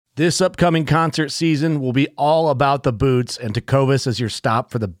This upcoming concert season will be all about the boots, and Tecovas is your stop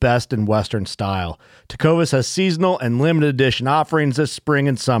for the best in Western style. Tecovas has seasonal and limited edition offerings this spring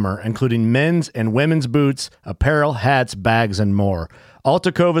and summer, including men's and women's boots, apparel, hats, bags, and more. All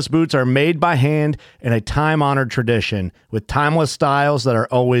Tecovas boots are made by hand in a time-honored tradition with timeless styles that are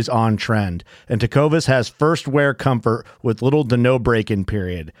always on trend. And Tecovas has first wear comfort with little to no break-in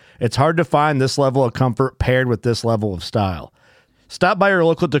period. It's hard to find this level of comfort paired with this level of style. Stop by your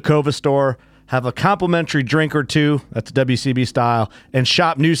local Tecovas store, have a complimentary drink or two, that's WCB style, and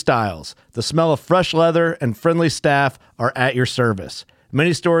shop new styles. The smell of fresh leather and friendly staff are at your service.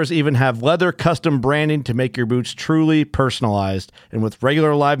 Many stores even have leather custom branding to make your boots truly personalized. And with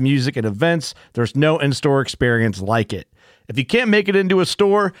regular live music and events, there's no in-store experience like it. If you can't make it into a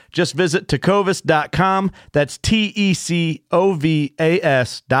store, just visit tecovas.com. That's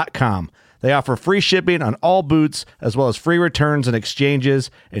TECOVAS.com. They offer free shipping on all boots, as well as free returns and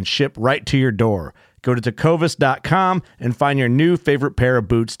exchanges, and ship right to your door. Go to tecovas.com and find your new favorite pair of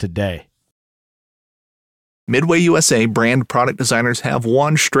boots today. Midway USA brand product designers have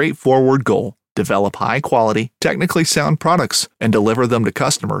one straightforward goal: develop high-quality, technically sound products and deliver them to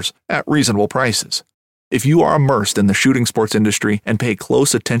customers at reasonable prices. If you are immersed in the shooting sports industry and pay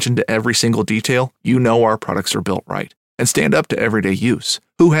close attention to every single detail, you know our products are built right and stand up to everyday use.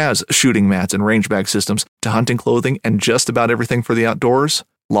 Who has shooting mats and range bag systems to hunting clothing and just about everything for the outdoors?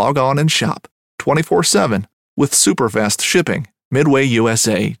 Log on and shop 24/7 with super fast shipping.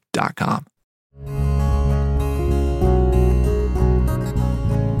 MidwayUSA.com.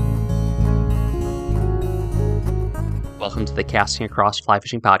 Welcome to the Casting Across Fly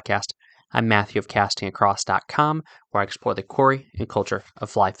Fishing Podcast. I'm Matthew of CastingAcross.com, where I explore the quarry and culture of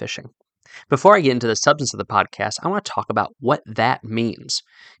fly fishing. Before I get into the substance of the podcast, I want to talk about what that means.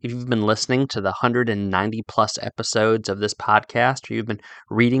 If you've been listening to the 190 plus episodes of this podcast, or you've been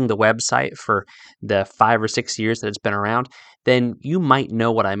reading the website for the 5 or 6 years that it's been around, then you might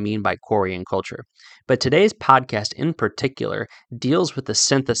know what I mean by quarry and culture. But today's podcast in particular deals with the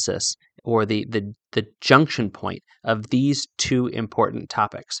synthesis or the junction point of these two important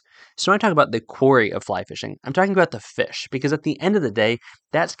topics. So when I talk about the quarry of fly fishing, I'm talking about the fish, because at the end of the day,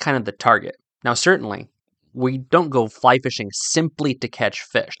 that's kind of the target. Now, certainly, we don't go fly fishing simply to catch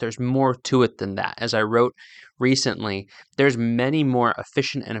fish. There's more to it than that. As I wrote recently, there's many more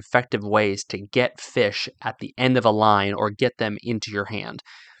efficient and effective ways to get fish at the end of a line or get them into your hand.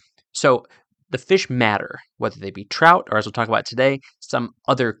 So the fish matter, whether they be trout or, as we'll talk about today, some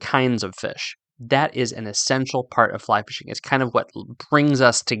other kinds of fish. That is an essential part of fly fishing. It's kind of what brings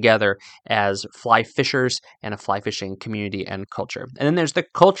us together as fly fishers and a fly fishing community and culture. And then there's the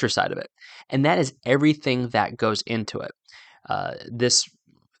culture side of it, and that is everything that goes into it. This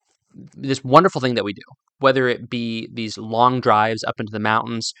wonderful thing that we do, whether it be these long drives up into the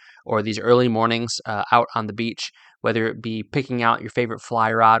mountains or these early mornings out on the beach, whether it be picking out your favorite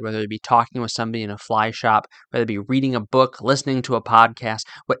fly rod, whether it be talking with somebody in a fly shop, whether it be reading a book, listening to a podcast,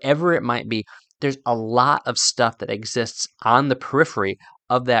 whatever it might be, there's a lot of stuff that exists on the periphery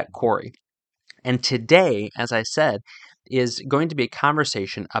of that quarry. And today, as I said, is going to be a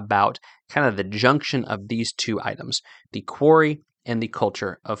conversation about kind of the junction of these two items, the quarry and the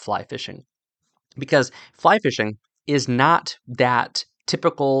culture of fly fishing. Because fly fishing is not that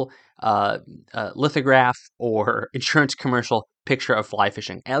typical lithograph or insurance commercial picture of fly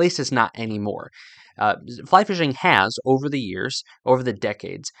fishing. At least it's not anymore. Fly fishing has, over the years, over the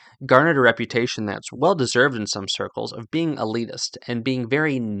decades, garnered a reputation that's well-deserved in some circles of being elitist and being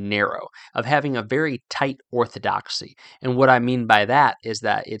very narrow, of having a very tight orthodoxy. And what I mean by that is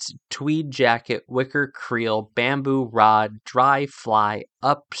that it's tweed jacket, wicker creel, bamboo rod, dry fly,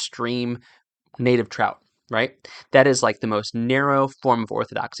 upstream, native trout. Right? That is like the most narrow form of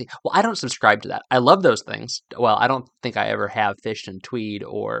orthodoxy. Well, I don't subscribe to that. I love those things. Well, I don't think I ever have fished in tweed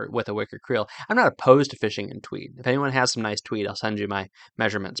or with a wicker creel. I'm not opposed to fishing in tweed. If anyone has some nice tweed, I'll send you my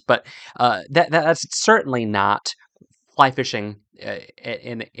measurements. But that's certainly not fly fishing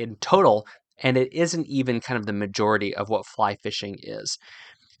in total, and it isn't even kind of the majority of what fly fishing is.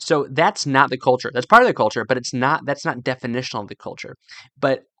 So that's not the culture. That's part of the culture, but that's not definitional of the culture.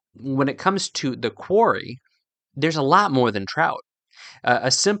 But when it comes to the quarry, there's a lot more than trout. A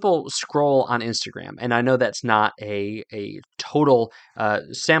simple scroll on Instagram, and I know that's not a total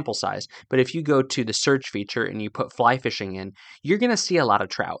sample size, but if you go to the search feature and you put fly fishing in, you're going to see a lot of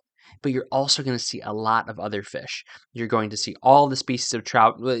trout. But you're also going to see a lot of other fish. You're going to see all the species of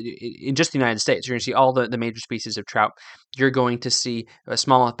trout in just the United States. You're going to see all the major species of trout. you're going to see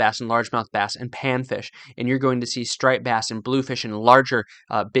smallmouth bass and largemouth bass and panfish, and you're going to see striped bass and bluefish and larger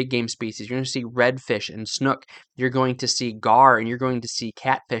big game species. You're going to see redfish and snook. You're going to see gar, and you're going to see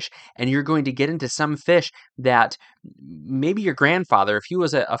catfish, and you're going to get into some fish that maybe your grandfather, if he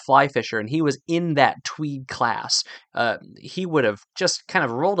was a fly fisher and he was in that tweed class, he would have just kind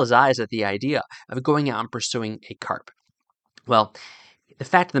of rolled his eyes at the idea of going out and pursuing a carp. Well, the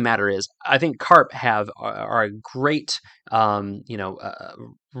fact of the matter is, I think carp are a great,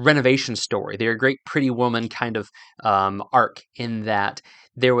 renovation story. They're a great Pretty Woman kind of arc in that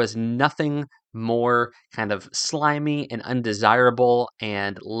there was nothing more kind of slimy and undesirable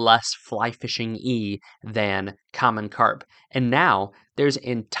and less fly fishing-y than common carp. And now there's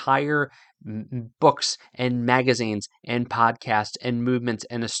entire books and magazines and podcasts and movements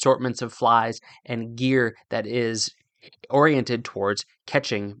and assortments of flies and gear that is oriented towards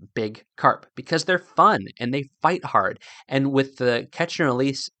catching big carp because they're fun and they fight hard. And with the catch and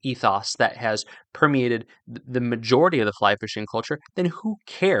release ethos that has permeated the majority of the fly fishing culture, then who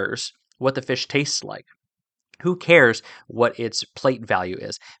cares what the fish tastes like? Who cares what its plate value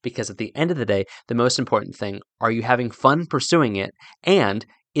is? Because at the end of the day, the most important thing, are you having fun pursuing it? And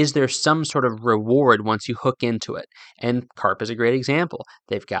is there some sort of reward once you hook into it? And carp is a great example.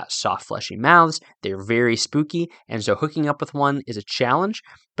 They've got soft, fleshy mouths. They're very spooky. And so hooking up with one is a challenge.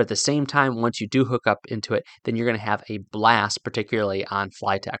 But at the same time, once you do hook up into it, then you're going to have a blast, particularly on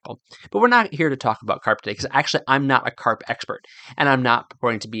fly tackle. But we're not here to talk about carp today because actually I'm not a carp expert. And I'm not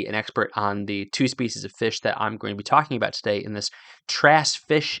going to be an expert on the two species of fish that I'm going to be talking about today in this trash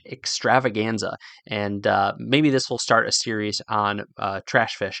fish extravaganza. And maybe this will start a series on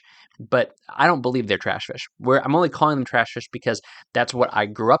trash fish. But I don't believe they're trash fish. I'm only calling them trash fish because that's what I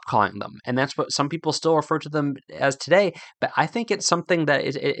grew up calling them. And that's what some people still refer to them as today. But I think it's something that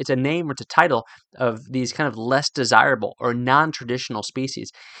it's a name or it's a title of these kind of less desirable or non-traditional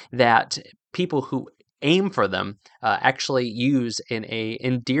species that people who aim for them actually use in a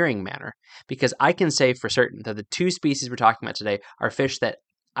endearing manner. Because I can say for certain that the two species we're talking about today are fish that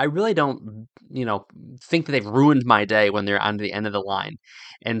I really don't, think that they've ruined my day when they're on the end of the line.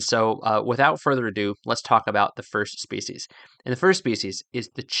 And so without further ado, let's talk about the first species. And the first species is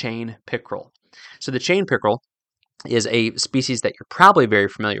the chain pickerel. So the chain pickerel is a species that you're probably very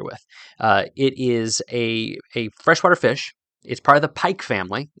familiar with. It is a freshwater fish. It's part of the pike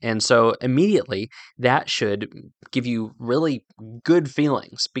family, and so immediately that should give you really good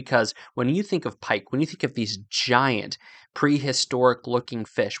feelings because when you think of pike, when you think of these giant prehistoric-looking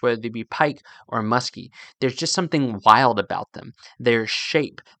fish, whether they be pike or muskie, there's just something wild about them. Their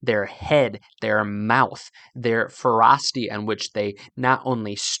shape, their head, their mouth, their ferocity on which they not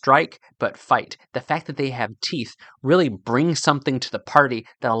only strike but fight. The fact that they have teeth really brings something to the party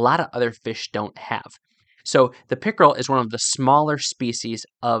that a lot of other fish don't have. So the pickerel is one of the smaller species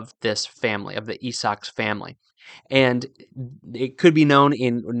of this family, of the Esox family. And it could be known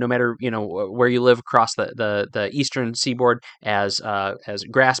in no matter where you live across the eastern seaboard as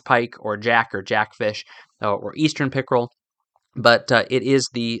grass pike or jackfish or eastern pickerel. But it is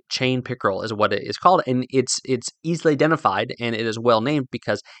the chain pickerel is what it is called, and it's easily identified and it is well named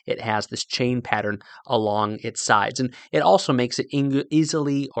because it has this chain pattern along its sides, and it also makes it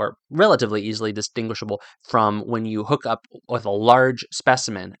easily or relatively easily distinguishable from when you hook up with a large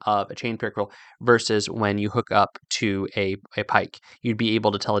specimen of a chain pickerel versus when you hook up to a pike. You'd be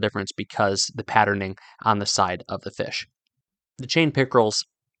able to tell a difference because the patterning on the side of the fish. The chain pickerel's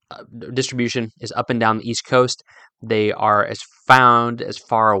distribution is up and down the East Coast. They are found as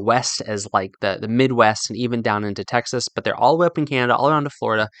far west as like the Midwest and even down into Texas, but they're all the way up in Canada, all around to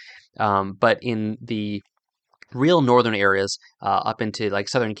Florida. But in the real northern areas, up into like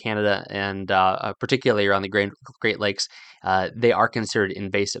southern Canada and particularly around the Great Lakes, they are considered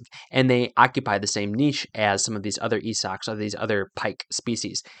invasive, and they occupy the same niche as some of these other Esox or these other pike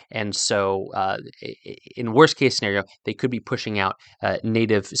species. And so, in worst case scenario, they could be pushing out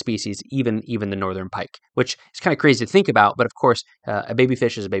native species, even the northern pike, which is kind of crazy to think about. But of course, a baby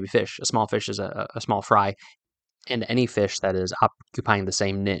fish is a baby fish, a small fish is a small fry. And any fish that is occupying the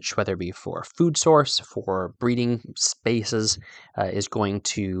same niche, whether it be for food source, for breeding spaces, is going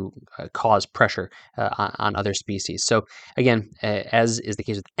to cause pressure on other species. So again, as is the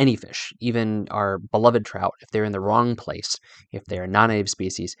case with any fish, even our beloved trout, if they're in the wrong place, if they're a non-native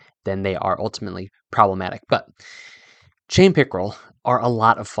species, then they are ultimately problematic. But Chain pickerel are a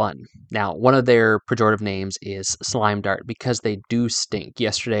lot of fun. Now, one of their pejorative names is slime dart because they do stink.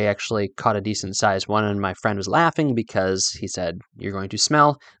 Yesterday, I actually caught a decent sized one, and my friend was laughing because he said, "You're going to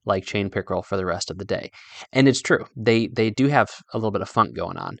smell like chain pickerel for the rest of the day." And it's true. They do have a little bit of funk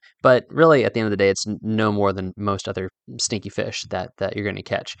going on, but really, at the end of the day, it's no more than most other stinky fish that you're going to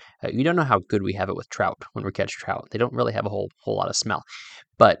catch. You don't know how good we have it with trout when we catch trout. They don't really have a whole lot of smell,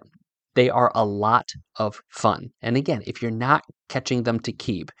 but they are a lot of fun. And again, if you're not catching them to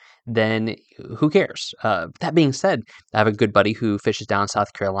keep, then who cares? That being said, I have a good buddy who fishes down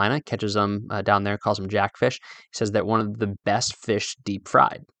South Carolina, catches them down there, calls them jackfish. He says that one of the best fish deep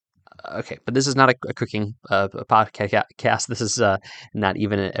fried. Okay, but this is not a cooking podcast. This is not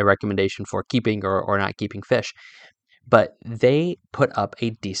even a recommendation for keeping or not keeping fish. But they put up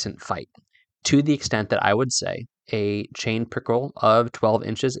a decent fight to the extent that I would say a chain pickerel of 12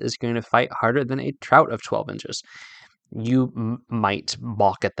 inches is going to fight harder than a trout of 12 inches. You might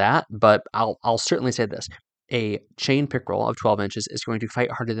balk at that, but I'll certainly say this. A chain pickerel of 12 inches is going to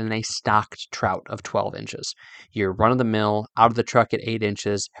fight harder than a stocked trout of 12 inches. Your run-of-the-mill, out of the truck at 8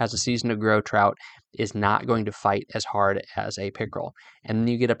 inches, has a season to grow trout is not going to fight as hard as a pickerel. And then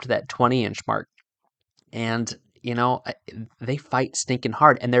you get up to that 20-inch mark, and they fight stinking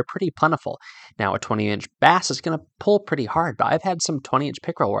hard, and they're pretty plentiful. Now, a 20-inch bass is going to pull pretty hard, but I've had some 20-inch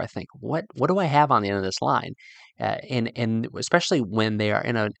pickerel where I think, what do I have on the end of this line? And especially when they are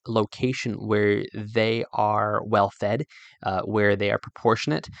in a location where they are well fed, where they are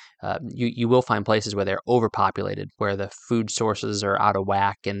proportionate, you will find places where they're overpopulated, where the food sources are out of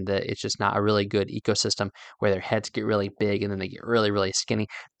whack, and it's just not a really good ecosystem, where their heads get really big and then they get really, really skinny.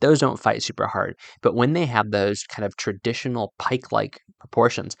 Those don't fight super hard. But when they have those kind of traditional pike-like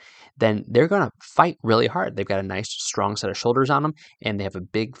proportions, then they're going to fight really hard. They've got a nice, strong set of shoulders on them, and they have a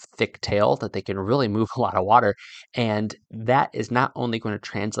big, thick tail that they can really move a lot of water. And that is not only going to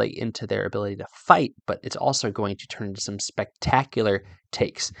translate into their ability to fight, but it's also going to turn into some spectacular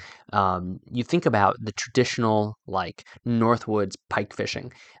takes. You think about the traditional, like Northwoods pike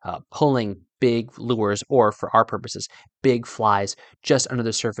fishing, pulling big lures, or for our purposes, big flies just under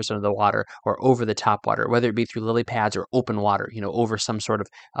the surface of the water or over the top water, whether it be through lily pads or open water, over some sort of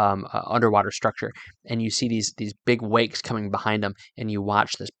underwater structure. And you see these big wakes coming behind them, and you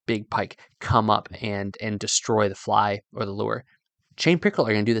watch this big pike come up and destroy the fly or the lure. Chain pickerel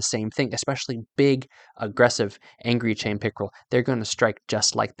are going to do the same thing, especially big, aggressive, angry chain pickerel. They're going to strike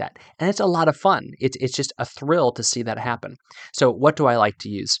just like that. And it's a lot of fun. It's just a thrill to see that happen. So what do I like to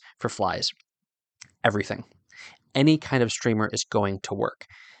use for flies? Everything. Any kind of streamer is going to work.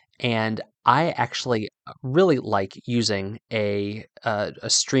 And I actually really like using a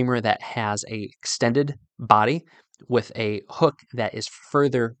streamer that has a extended body with a hook that is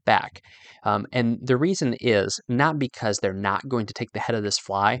further back. And the reason is not because they're not going to take the head of this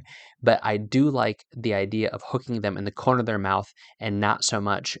fly, but I do like the idea of hooking them in the corner of their mouth and not so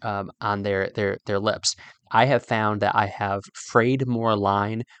much on their lips. I have found that I have frayed more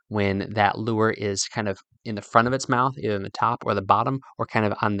line when that lure is kind of in the front of its mouth, either in the top or the bottom, or kind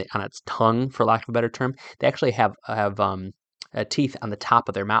of on its tongue, for lack of a better term. They actually have teeth on the top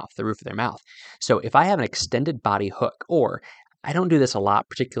of their mouth, the roof of their mouth. So if I have an extended body hook, or I don't do this a lot,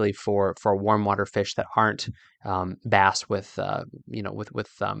 particularly for warm water fish that aren't bass with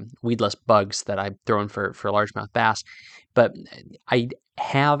weedless bugs that I throw in for largemouth bass, but I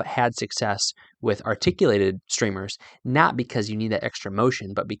have had success with articulated streamers, not because you need that extra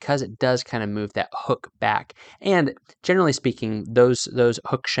motion, but because it does kind of move that hook back. And generally speaking, those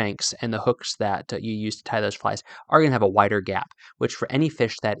hook shanks and the hooks that you use to tie those flies are going to have a wider gap, which for any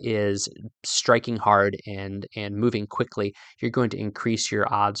fish that is striking hard and moving quickly, you're going to increase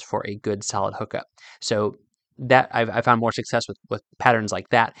your odds for a good solid hookup. So that I found more success with patterns like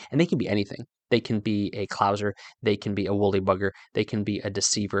that, and they can be anything. They can be a clouser, they can be a woolly bugger, they can be a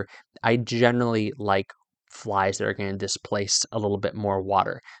deceiver. I generally like flies that are going to displace a little bit more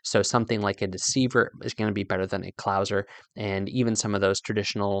water. So something like a deceiver is going to be better than a clouser, and even some of those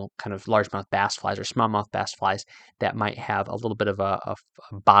traditional kind of largemouth bass flies or smallmouth bass flies that might have a little bit of a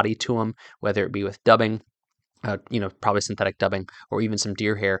body to them, whether it be with dubbing, probably synthetic dubbing, or even some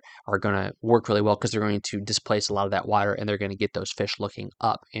deer hair, are going to work really well because they're going to displace a lot of that water, and they're going to get those fish looking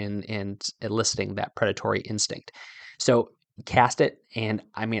up and eliciting that predatory instinct. So cast it, and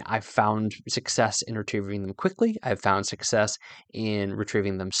I've found success in retrieving them quickly. I've found success in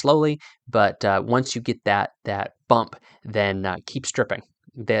retrieving them slowly, but once you get that bump, then keep stripping.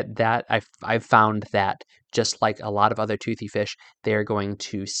 I've found that just like a lot of other toothy fish, they're going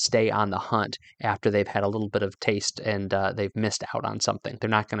to stay on the hunt after they've had a little bit of taste and they've missed out on something. They're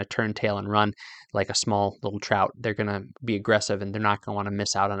not going to turn tail and run like a small little trout. They're going to be aggressive, and they're not going to want to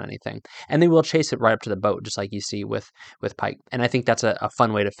miss out on anything. And they will chase it right up to the boat, just like you see with pike. And I think that's a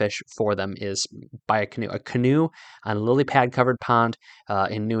fun way to fish for them, is by a canoe. A canoe on a lily pad covered pond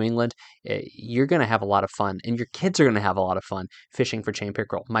in New England, you're going to have a lot of fun, and your kids are going to have a lot of fun fishing for chain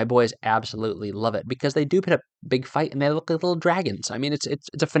pickerel. My boys absolutely love it because they do put up big fight and they look like little dragons. I mean, it's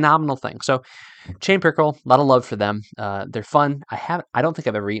a phenomenal thing. So chain pickerel, a lot of love for them. They're fun. I don't think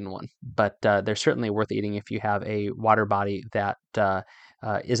I've ever eaten one, but they're certainly worth eating if you have a water body that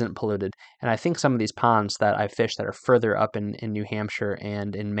isn't polluted. And I think some of these ponds that I fish that are further up in New Hampshire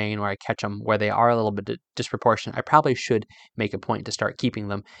and in Maine, where I catch them, where they are a little bit disproportionate, I probably should make a point to start keeping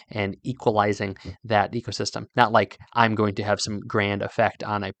them and equalizing that ecosystem. Not like I'm going to have some grand effect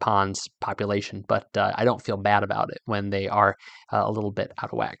on a pond's population, but I don't feel bad about it when they are a little bit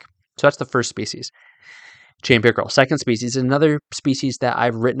out of whack. So that's the first species. Chain pickerel. Second species is another species that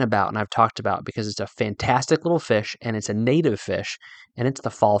I've written about and I've talked about because it's a fantastic little fish and it's a native fish, and it's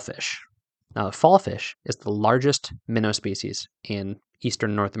the fall fish. Now, the fall fish is the largest minnow species in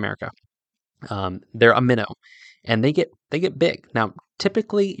eastern North America. They're a minnow, and they get big. Now,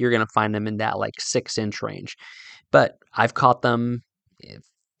 typically, you're going to find them in that like 6-inch range, but I've caught them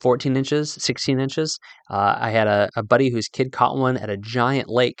 14 inches, 16 inches. I had a buddy whose kid caught one at a giant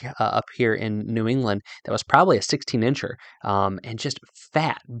lake up here in New England that was probably a 16-incher, and just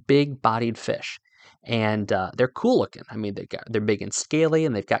fat, big-bodied fish. And they're cool looking. I mean, they're big and scaly,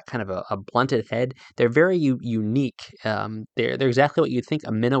 and they've got kind of a blunted head. They're very unique. They're exactly what you'd think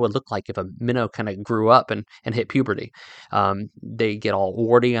a minnow would look like if a minnow kind of grew up and hit puberty. They get all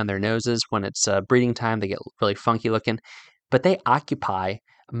warty on their noses when it's breeding time. They get really funky looking, but they occupy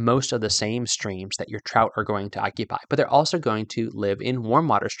most of the same streams that your trout are going to occupy, but they're also going to live in warm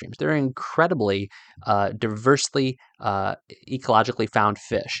water streams. They're incredibly diversely ecologically found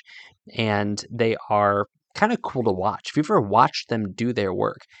fish, and they are kind of cool to watch. If you've ever watched them do their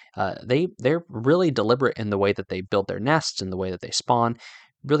work, they're really deliberate in the way that they build their nests and the way that they spawn.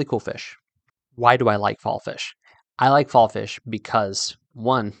 Really cool fish. Why do I like fall fish? I like fall fish because,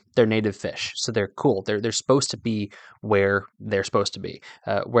 one, they're native fish, so they're cool. They're supposed to be where they're supposed to be,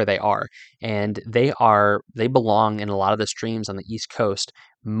 where they are, and they belong in a lot of the streams on the East Coast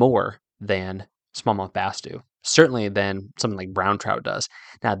more than smallmouth bass do. Certainly than something like brown trout does.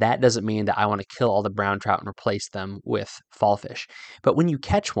 Now, that doesn't mean that I want to kill all the brown trout and replace them with fall fish, but when you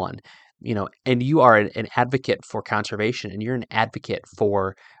catch one, and you are an advocate for conservation, and you're an advocate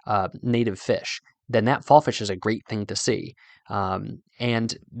for native fish, then that fall fish is a great thing to see.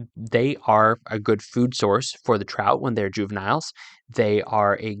 And they are a good food source for the trout when they're juveniles. They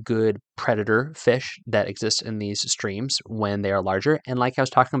are a good predator fish that exists in these streams when they are larger. And like I was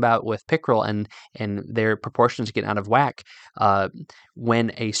talking about with pickerel and their proportions getting out of whack,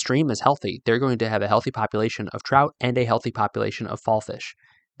 when a stream is healthy, they're going to have a healthy population of trout and a healthy population of fall fish.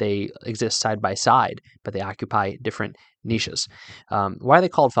 They exist side by side, but they occupy different niches. Why are they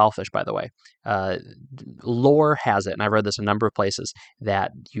called fall fish, by the way? Lore has it, and I've read this a number of places, that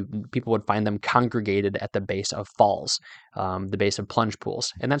people would find them congregated at the base of falls, the base of plunge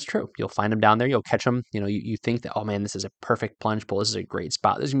pools. And that's true. You'll find them down there. You'll catch them. You think that, oh man, this is a perfect plunge pool. This is a great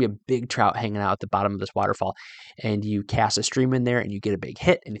spot. There's going to be a big trout hanging out at the bottom of this waterfall. And you cast a stream in there and you get a big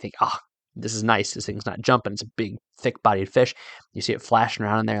hit and you think, this is nice. This thing's not jumping. It's a big, thick-bodied fish. You see it flashing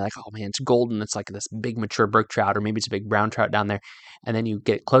around in there, like, oh man, it's golden. It's like this big, mature brook trout, or maybe it's a big brown trout down there. And then you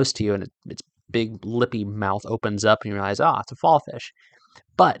get close to you, and its big, lippy mouth opens up, and you realize, it's a fall fish.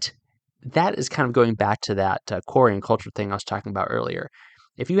 But that is kind of going back to that quarry and culture thing I was talking about earlier.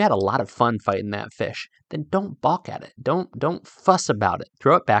 If you had a lot of fun fighting that fish, then don't balk at it. Don't fuss about it.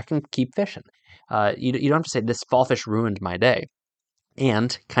 Throw it back and keep fishing. You don't have to say, this fall fish ruined my day.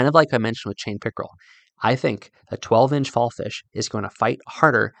 And kind of like I mentioned with chain pickerel, I think a 12-inch fall fish is going to fight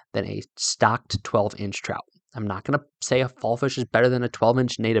harder than a stocked 12-inch trout. I'm not going to say a fall fish is better than a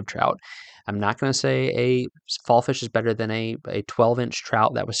 12-inch native trout. I'm not going to say a fall fish is better than a 12-inch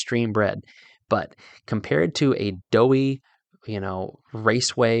trout that was stream bred. But compared to a doughy,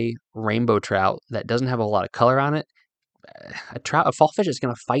 raceway rainbow trout that doesn't have a lot of color on it, a fall fish is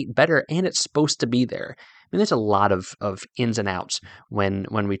going to fight better, and it's supposed to be there. I mean, there's a lot of ins and outs when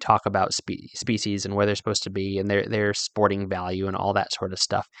we talk about species and where they're supposed to be and their sporting value and all that sort of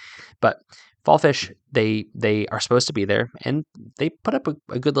stuff. But fall fish, they are supposed to be there, and they put up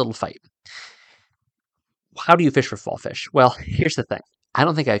a good little fight. How do you fish for fall fish? Well, here's the thing. I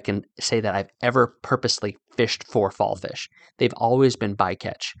don't think I can say that I've ever purposely fished for fall fish. They've always been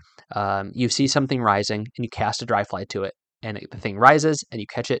bycatch. You see something rising and you cast a dry fly to it, and the thing rises and you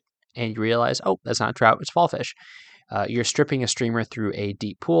catch it and you realize, oh, that's not trout, it's fall fish. You're stripping a streamer through a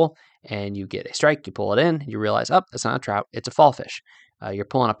deep pool and you get a strike, you pull it in, you realize, oh, that's not a trout, it's a fall fish. You're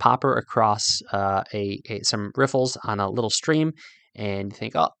pulling a popper across some riffles on a little stream and you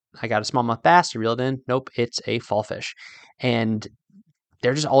think, oh, I got a smallmouth bass, you reel it in, nope, it's a fall fish. And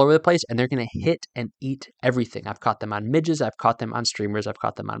they're just all over the place and they're going to hit and eat everything. I've caught them on midges. I've caught them on streamers. I've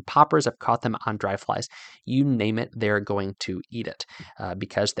caught them on poppers. I've caught them on dry flies. You name it, they're going to eat it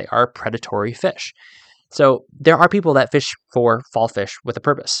because they are predatory fish. So there are people that fish for fall fish with a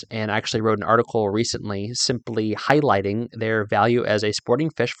purpose, and I actually wrote an article recently simply highlighting their value as a sporting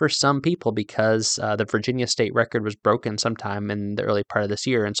fish for some people because the Virginia state record was broken sometime in the early part of this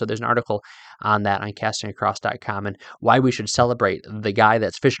year. And so there's an article on that on castingacross.com and why we should celebrate the guy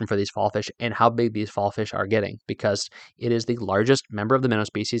that's fishing for these fall fish and how big these fall fish are getting, because it is the largest member of the minnow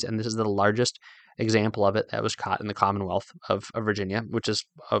species, and this is the largest example of it that was caught in the Commonwealth of Virginia, which is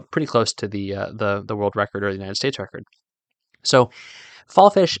pretty close to the world record or the United States record. So fall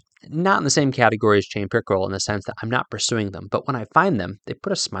fish, not in the same category as chain pickerel in the sense that I'm not pursuing them, but when I find them, they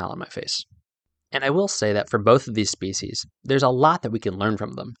put a smile on my face. And I will say that for both of these species, there's a lot that we can learn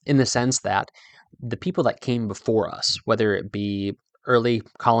from them in the sense that the people that came before us, whether it be early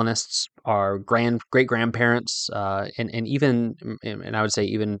colonists, our great grandparents, and even, and I would say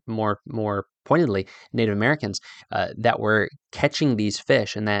even more pointedly, Native Americans that were catching these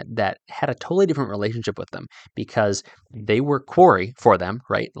fish and that had a totally different relationship with them because they were quarry for them,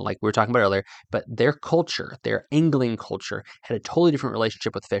 right? Like we were talking about earlier, but their culture, their angling culture, had a totally different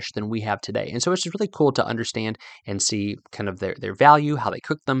relationship with fish than we have today. And so it's just really cool to understand and see kind of their value, how they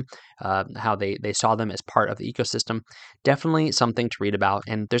cooked them, how they saw them as part of the ecosystem. Definitely something to read about.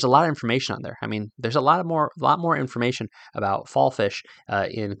 And there's a lot of information on there. I mean, there's a lot more information about fall fish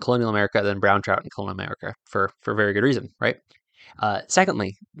in colonial America than brown trout in colonial America for very good reason, right?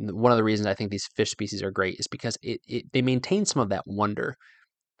 Secondly, one of the reasons I think these fish species are great is because they maintain some of that wonder,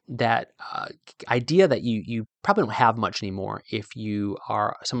 that idea that you probably don't have much anymore if you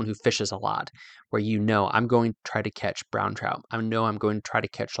are someone who fishes a lot, where I'm going to try to catch brown trout. I know I'm going to try to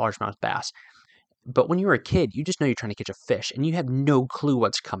catch largemouth bass. But when you were a kid, you just know you're trying to catch a fish and you have no clue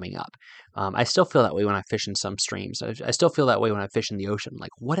what's coming up. I still feel that way when I fish in some streams. I still feel that way when I fish in the ocean.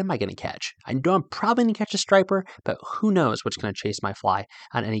 Like, what am I going to catch? I know I'm probably going to catch a striper, but who knows what's going to chase my fly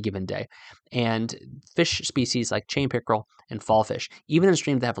on any given day. And fish species like chain pickerel and fall fish, even in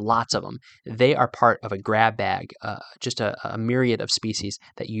streams that have lots of them, they are part of a grab bag, just a myriad of species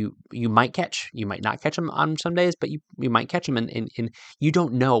that you might catch. You might not catch them on some days, but you might catch them, and you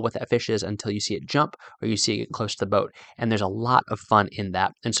don't know what that fish is until you see it jump or you see it get close to the boat. And there's a lot of fun in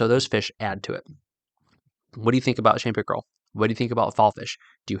that. And so those fish add to it. What do you think about chain pickerel? What do you think about fall fish?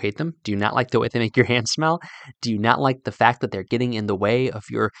 Do you hate them? Do you not like the way they make your hands smell? Do you not like the fact that they're getting in the way of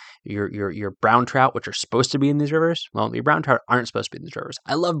your brown trout, which are supposed to be in these rivers? Well, your brown trout aren't supposed to be in these rivers.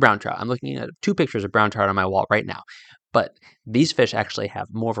 I love brown trout. I'm looking at 2 pictures of brown trout on my wall right now. But these fish actually have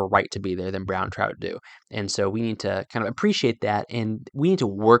more of a right to be there than brown trout do. And so we need to kind of appreciate that, and we need to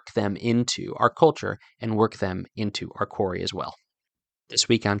work them into our culture and work them into our quarry as well. This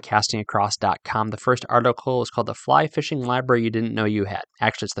week on castingacross.com, the first article is called The Fly Fishing Library You Didn't Know You Had.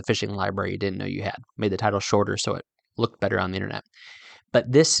 Actually, it's the fishing library you didn't know you had. Made the title shorter so it looked better on the internet. But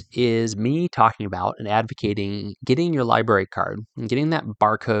this is me talking about and advocating getting your library card and getting that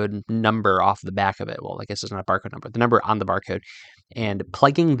barcode number off the back of it. Well, I guess it's not a barcode number, the number on the barcode, and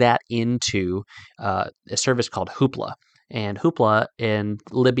plugging that into a service called Hoopla. And Hoopla and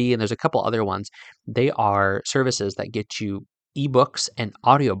Libby, and there's a couple other ones, they are services that get you ebooks and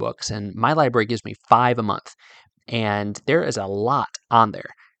audiobooks. And my library gives me 5 a month. And there is a lot on there.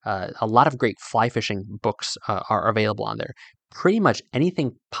 A lot of great fly fishing books are available on there. Pretty much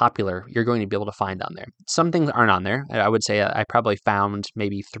anything popular you're going to be able to find on there. Some things aren't on there. I would say I probably found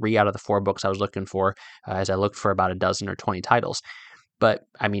maybe 3 out of the 4 books I was looking for as I looked for about a dozen or 20 titles. But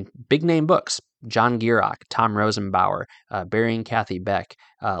I mean, big name books. John Gierach, Tom Rosenbauer, Barry and Kathy Beck,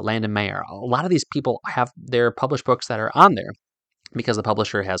 Landon Mayer. A lot of these people have their published books that are on there because the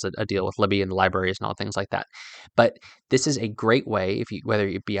publisher has a deal with Libby and the libraries and all things like that. But this is a great way, whether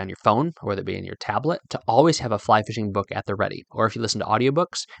it be on your phone or whether it be in your tablet, to always have a fly fishing book at the ready. Or if you listen to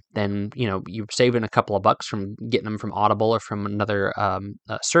audiobooks, then you're saving a couple of bucks from getting them from Audible or from another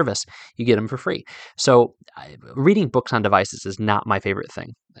service. You get them for free. So reading books on devices is not my favorite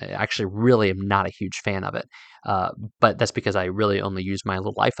thing. I actually really am not a huge fan of it. But that's because I really only use my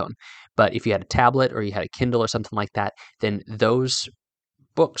little iPhone. But if you had a tablet or you had a Kindle or something like that, then those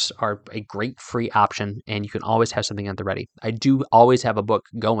books are a great free option, and you can always have something at the ready. I do always have a book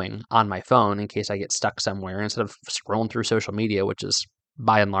going on my phone in case I get stuck somewhere. Instead of scrolling through social media, which is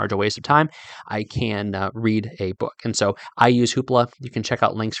by and large a waste of time, I can read a book. And so I use Hoopla. You can check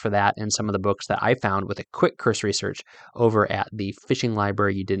out links for that and some of the books that I found with a quick cursory search over at the fishing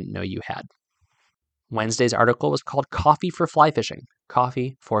library you didn't know you had. Wednesday's article was called Coffee for Fly Fishing.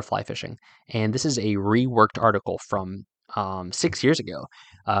 Coffee for Fly Fishing. And this is a reworked article from 6 years ago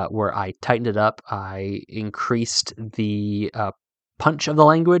where I tightened it up. I increased the punch of the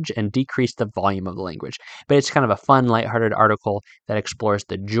language and decrease the volume of the language. But it's kind of a fun, lighthearted article that explores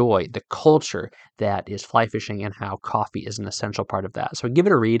the joy, the culture that is fly fishing and how coffee is an essential part of that. So give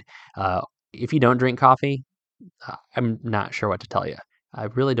it a read. If you don't drink coffee, I'm not sure what to tell you. I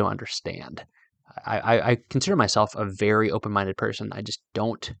really don't understand. I consider myself a very open-minded person. I just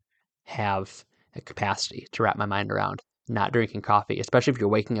don't have a capacity to wrap my mind around not drinking coffee, especially if you're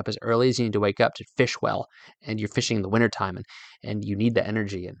waking up as early as you need to wake up to fish well, and you're fishing in the wintertime, and you need the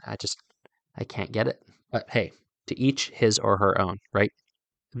energy, and I can't get it. But hey, to each his or her own, right?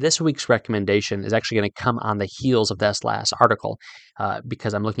 This week's recommendation is actually going to come on the heels of this last article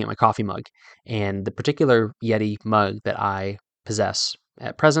because I'm looking at my coffee mug, and the particular Yeti mug that I possess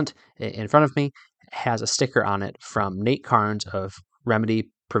at present in front of me has a sticker on it from Nate Carnes of Remedy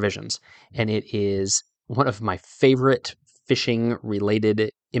Provisions, and it is one of my favorite fishing related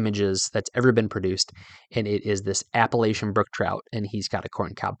images that's ever been produced, and it is this Appalachian brook trout, and he's got a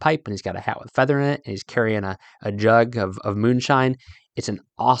corncob pipe, and he's got a hat with feather in it, and he's carrying a jug of moonshine. It's an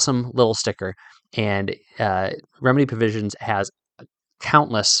awesome little sticker, and Remedy Provisions has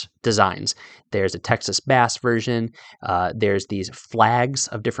countless designs. There's a Texas bass version. There's these flags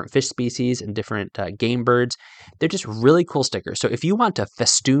of different fish species and different game birds. They're just really cool stickers. So if you want to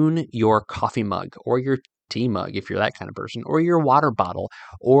festoon your coffee mug or your tea mug, if you're that kind of person, or your water bottle,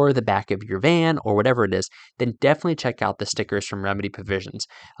 or the back of your van, or whatever it is, then definitely check out the stickers from Remedy Provisions.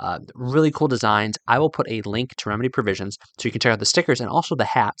 Really cool designs. I will put a link to Remedy Provisions so you can check out the stickers and also the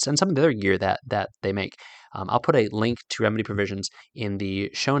hats and some of the other gear that they make. I'll put a link to Remedy Provisions in the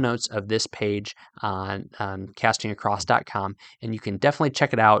show notes of this page on castingacross.com, and you can definitely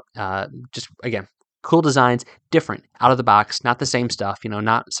check it out. Just, again, cool designs, different, out of the box, not the same stuff,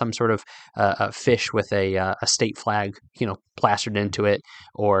 not some sort of a fish with a state flag, plastered into it,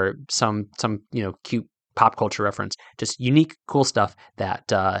 or some cute pop culture reference. Just unique, cool stuff that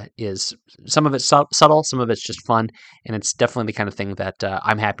is, some of it's subtle, some of it's just fun, and it's definitely the kind of thing that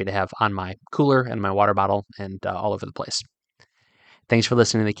I'm happy to have on my cooler and my water bottle and all over the place. Thanks for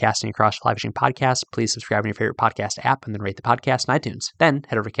listening to the Casting Across Fly Fishing Podcast. Please subscribe in your favorite podcast app and then rate the podcast on iTunes. Then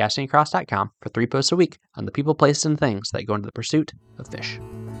head over to castingacross.com for 3 posts a week on the people, places, and things that go into the pursuit of fish.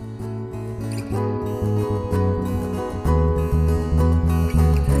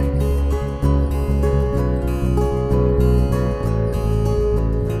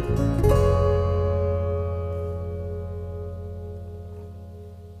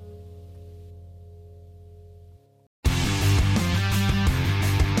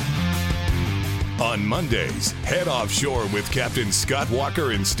 On Mondays, head offshore with Captain Scott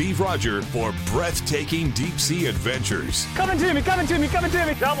Walker and Steve Roger for breathtaking deep-sea adventures. Coming to me.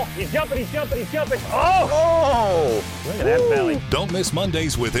 Double. He's jumping. Oh! Look at that belly. Don't miss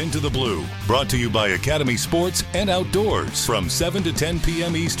Mondays with Into the Blue, brought to you by Academy Sports and Outdoors from 7 to 10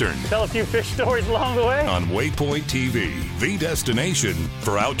 p.m. Eastern. Tell a few fish stories along the way. On Waypoint TV, the destination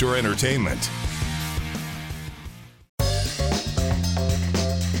for outdoor entertainment.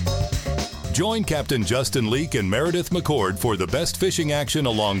 Join Captain Justin Leake and Meredith McCord for the best fishing action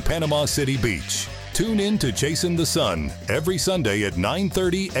along Panama City Beach. Tune in to Chasing the Sun every Sunday at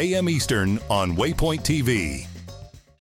 9:30 a.m. Eastern on Waypoint TV.